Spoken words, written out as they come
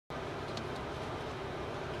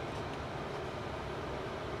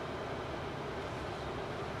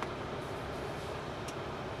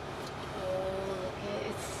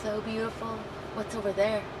so beautiful. What's over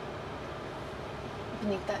there?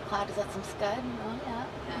 Beneath that cloud, is that some scud? Oh yeah.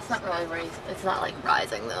 It's not really raised. It's not like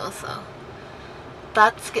rising though, so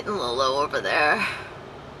that's getting a little low over there.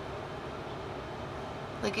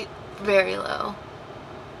 Like very low.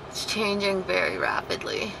 It's changing very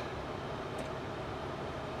rapidly.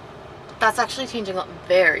 That's actually changing up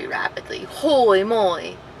very rapidly. Holy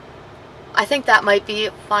moly! I think that might be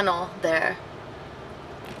a funnel there.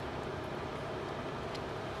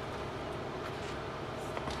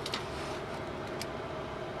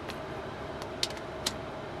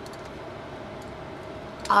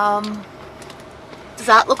 Does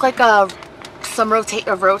that look like oh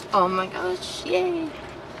my gosh, yay.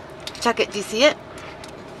 Check it, do you see it?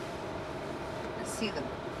 I see them.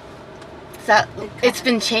 Is that, it's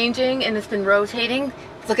been changing and it's been rotating.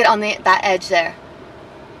 Look at on that edge there.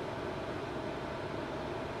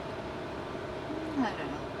 I don't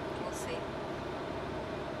know. We'll see.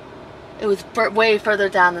 It was way further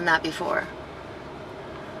down than that before.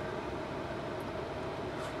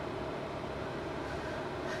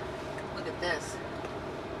 Look at this.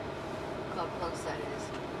 Look how close that is.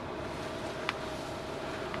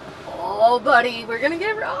 Oh, buddy, we're gonna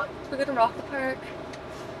get rocked. We're gonna rock the park.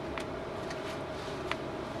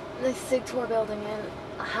 Nice Sig Tour building in.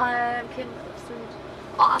 Hi, I'm Kim.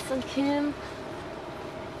 Awesome, Kim.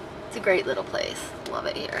 It's a great little place. Love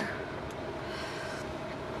it here.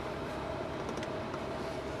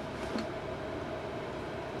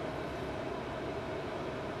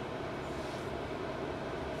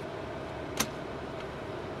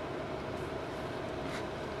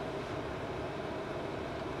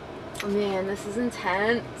 Oh, man, this is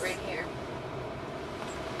intense. Right here.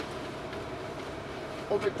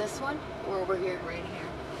 Over this one or over here? Right here.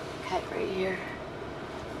 Okay, right here.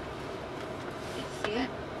 You see it?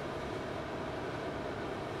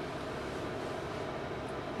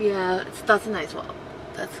 Yeah, that's a nice one.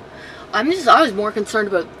 I was more concerned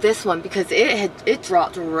about this one because it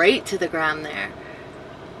dropped right to the ground there.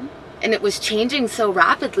 And it was changing so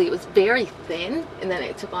rapidly. It was very thin and then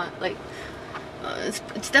it took on like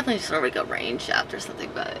it's definitely sort of like a rain shaft or something,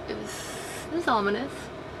 but it was ominous.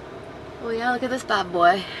 Oh yeah, look at this bad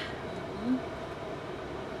boy.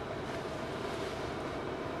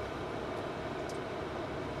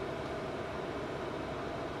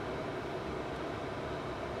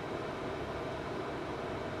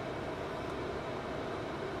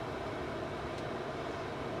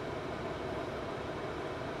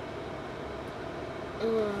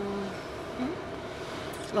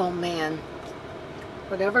 Oh man,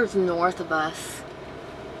 whatever's north of us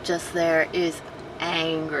just there is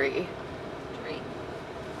angry. Right.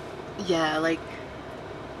 Yeah, like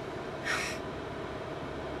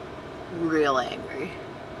real angry.